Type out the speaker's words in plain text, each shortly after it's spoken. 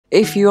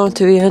If you want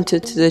to be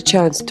entered to the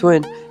chance to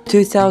win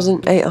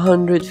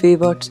 2,800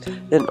 V-Bucks,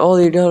 then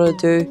all you gotta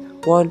do: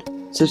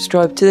 1.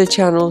 Subscribe to the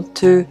channel,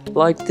 2.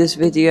 Like this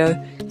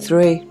video,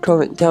 3.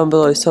 Comment down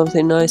below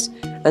something nice,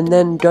 and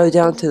then go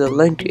down to the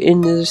link in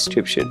the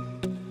description.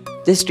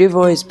 This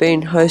giveaway is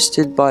being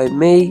hosted by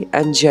me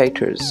and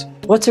Jakers.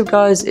 What's up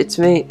guys, it's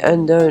me,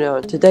 Endo. Now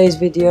in today's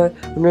video,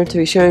 I'm going to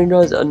be showing you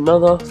guys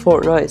another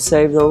Fortnite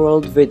Save the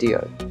World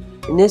video.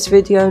 In this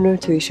video, I'm going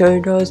to be showing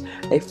you guys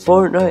a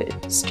Fortnite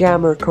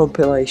scammer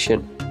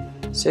compilation.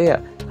 So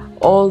yeah,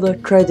 all the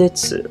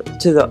credits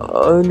to the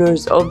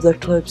owners of the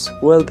clips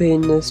will be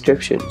in the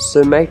description,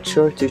 so make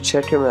sure to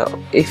check them out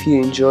if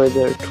you enjoy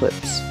their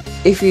clips.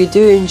 If you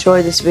do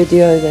enjoy this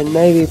video, then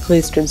maybe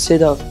please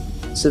consider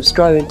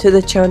subscribing to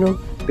the channel,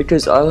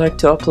 because I like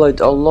to upload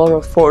a lot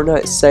of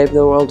Fortnite Save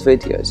the World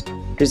videos.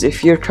 Because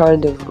if you're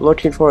kind of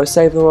looking for a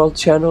Save the World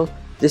channel,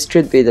 this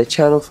should be the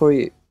channel for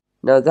you.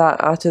 Now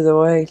that out of the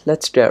way,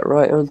 let's get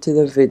right onto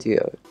the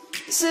video.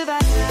 Is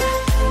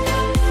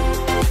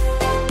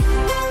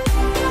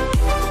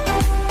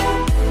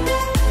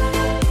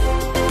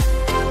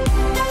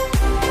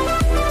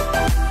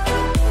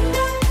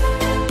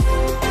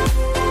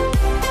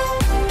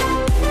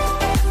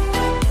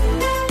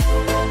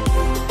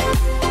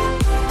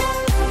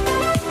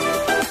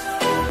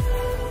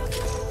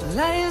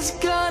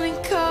gonna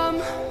come.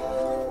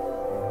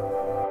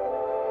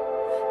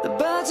 The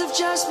birds have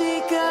just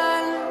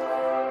begun.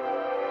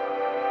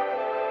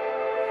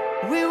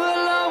 We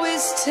will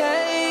always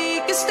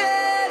take a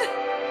stand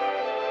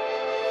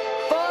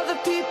for the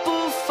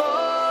people,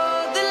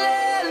 for the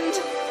land.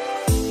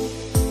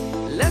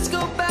 Let's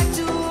go back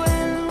to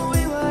when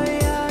we were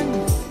young.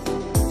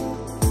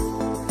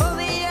 For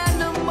the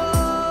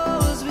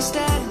animals we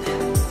stand.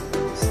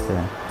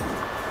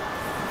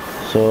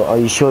 So, are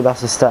you sure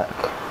that's a stack?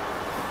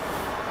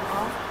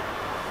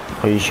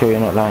 Are you sure you're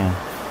not lying?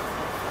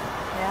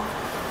 Yeah.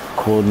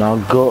 Cool, now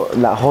go,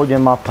 like, hold your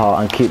map out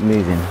and keep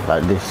moving,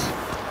 like this.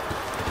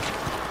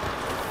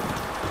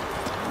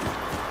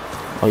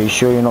 Are you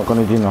sure you're not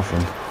gonna do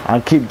nothing?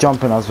 And keep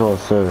jumping as well,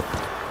 so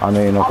I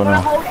know you're not gonna...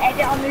 I'm gonna hold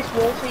edit on this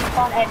wall so you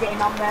can't edit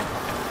in on there.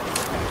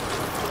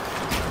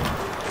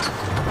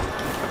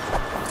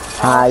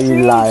 Ah,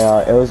 you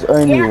liar, it was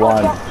only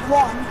one.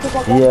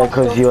 Yeah,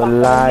 because you're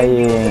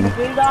lying.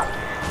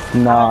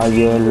 No,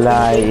 you're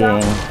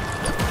lying.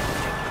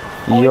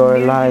 You're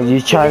lying. You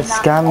tried to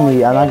scam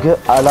me, and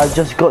I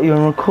just got you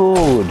on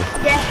record.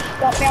 Yes,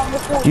 got me on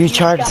record. You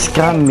tried to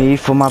scam me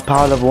for my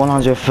power level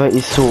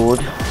 130 sword,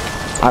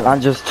 and I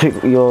just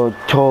took your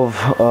 12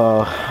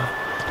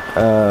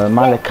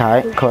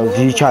 malachite because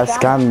you tried to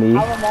scam me,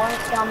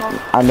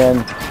 and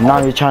then now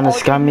you're trying to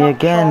scam me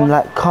again.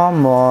 Like,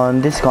 come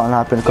on, this can't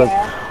happen. Because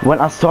when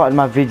I started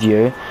my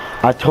video,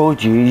 I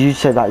told you, you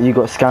said that you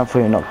got scammed for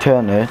your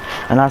Nocturno,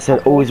 and I said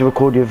always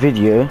record your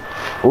video,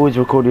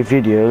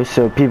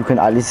 so people can,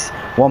 at least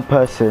one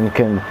person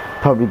can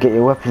probably get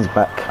your weapons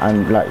back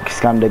and like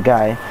scam the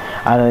guy.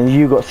 And then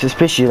you got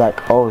suspicious,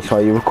 like, oh, so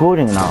are you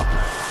recording now?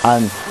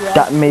 And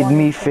that made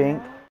me think.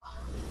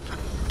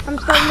 I'm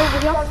starting over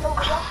here.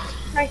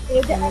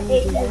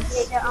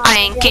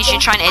 In case you're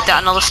trying to edit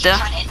another stair.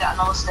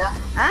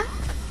 Huh?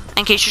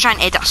 In case you're trying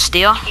to edit a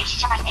stair.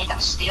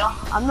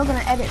 I'm not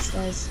gonna edit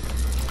stairs.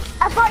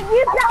 I thought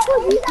you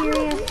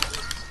serious.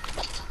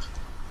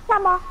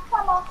 Come on.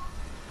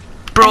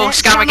 Bro,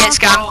 scammer gets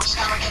scammed.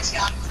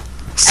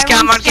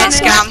 Scammer gets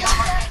scammed.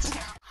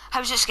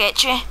 How's it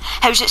sketchy?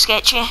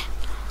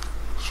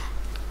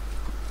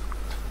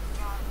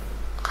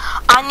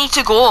 I need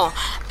to go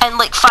in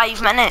like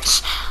 5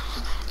 minutes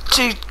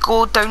to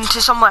go down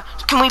to somewhere.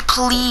 Can we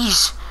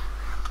please?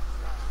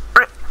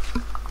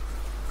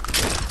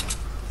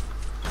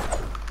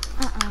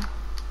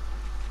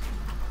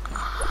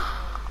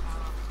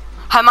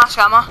 How much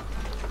scammer?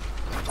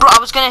 Bro, I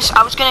was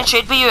gonna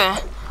trade with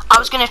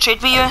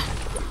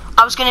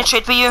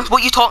you.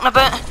 What you talking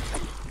about?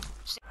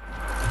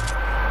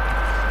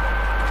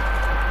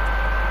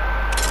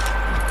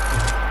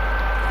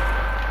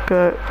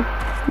 Go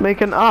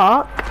make an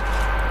arc.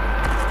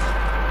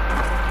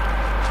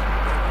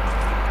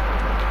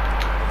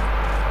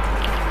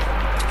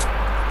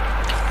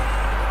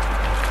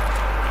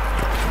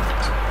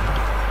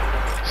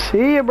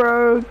 See ya,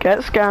 bro. Get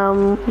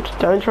scammed.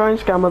 Don't try and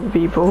scam other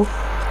people.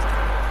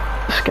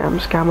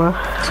 Scammer.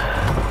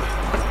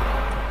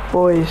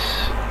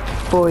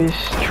 Boys,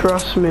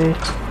 trust me.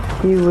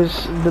 He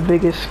was the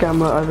biggest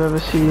scammer I've ever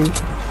seen.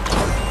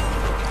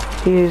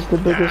 He is the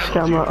biggest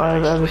scammer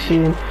I've ever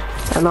seen.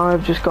 And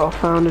I've just got a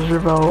Founders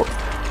Revolt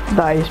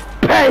that is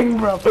bang,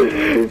 bro.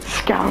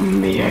 Scam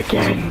me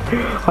again.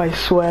 I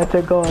swear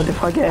to God,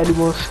 if I get any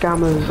more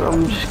scammers,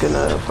 I'm just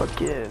gonna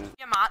fucking...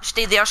 Your map,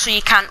 stay there so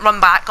you can't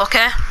run back,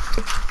 okay?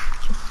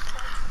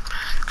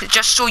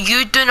 Just so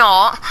you do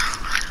not.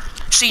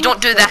 So you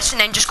don't do this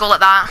and then just go like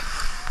that.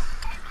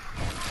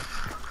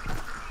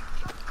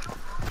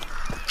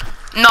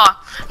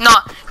 No,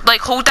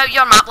 like hold out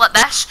your map like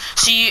this.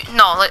 So you,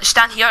 no, like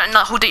stand here and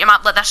like, hold out your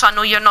map like this so I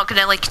know you're not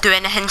gonna like do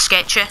anything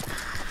sketchy.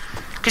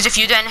 Because if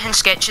you do anything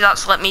sketchy,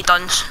 that's let me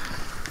done.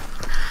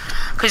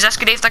 Because this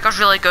gravedigger's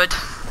really good.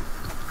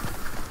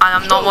 And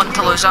I'm not one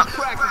to lose it.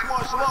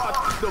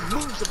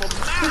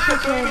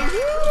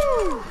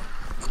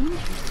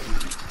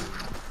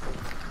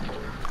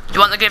 Do you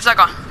want the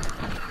gravedigger?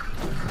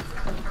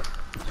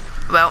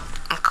 Well,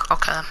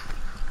 okay then.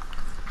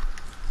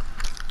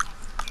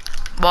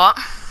 What?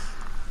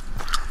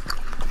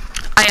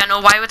 I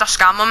know, why would I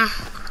scam him?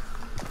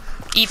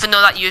 Even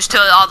though that used to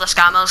are the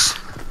scammers.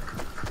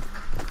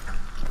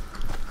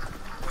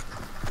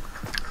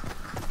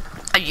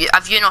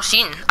 Have you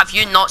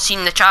not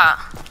seen the chat?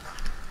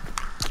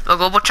 The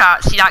global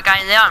chat, see that guy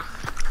in there?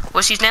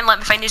 What's his name? Let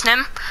me find his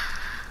name.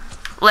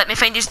 Let me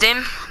find his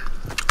name.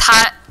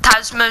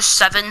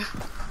 Tasmus7.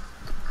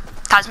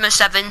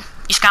 Tasmus7.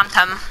 You scammed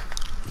him.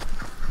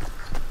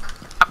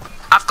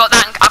 I've got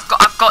that.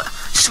 I've got.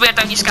 Swear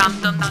down, you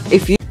scammed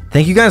him.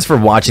 Thank you guys for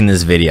watching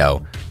this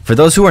video. For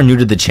those who are new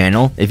to the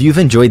channel, if you've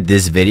enjoyed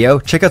this video,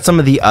 check out some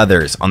of the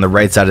others on the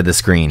right side of the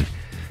screen.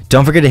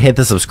 Don't forget to hit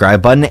the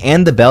subscribe button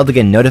and the bell to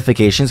get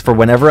notifications for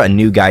whenever a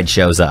new guide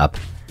shows up.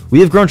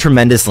 We have grown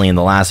tremendously in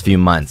the last few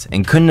months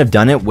and couldn't have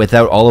done it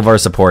without all of our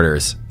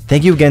supporters.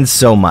 Thank you again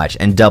so much,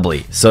 and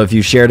doubly so if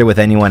you shared it with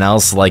anyone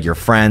else like your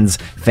friends,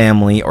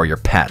 family, or your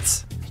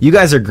pets. You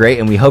guys are great,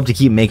 and we hope to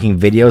keep making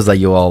videos that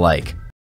you all like.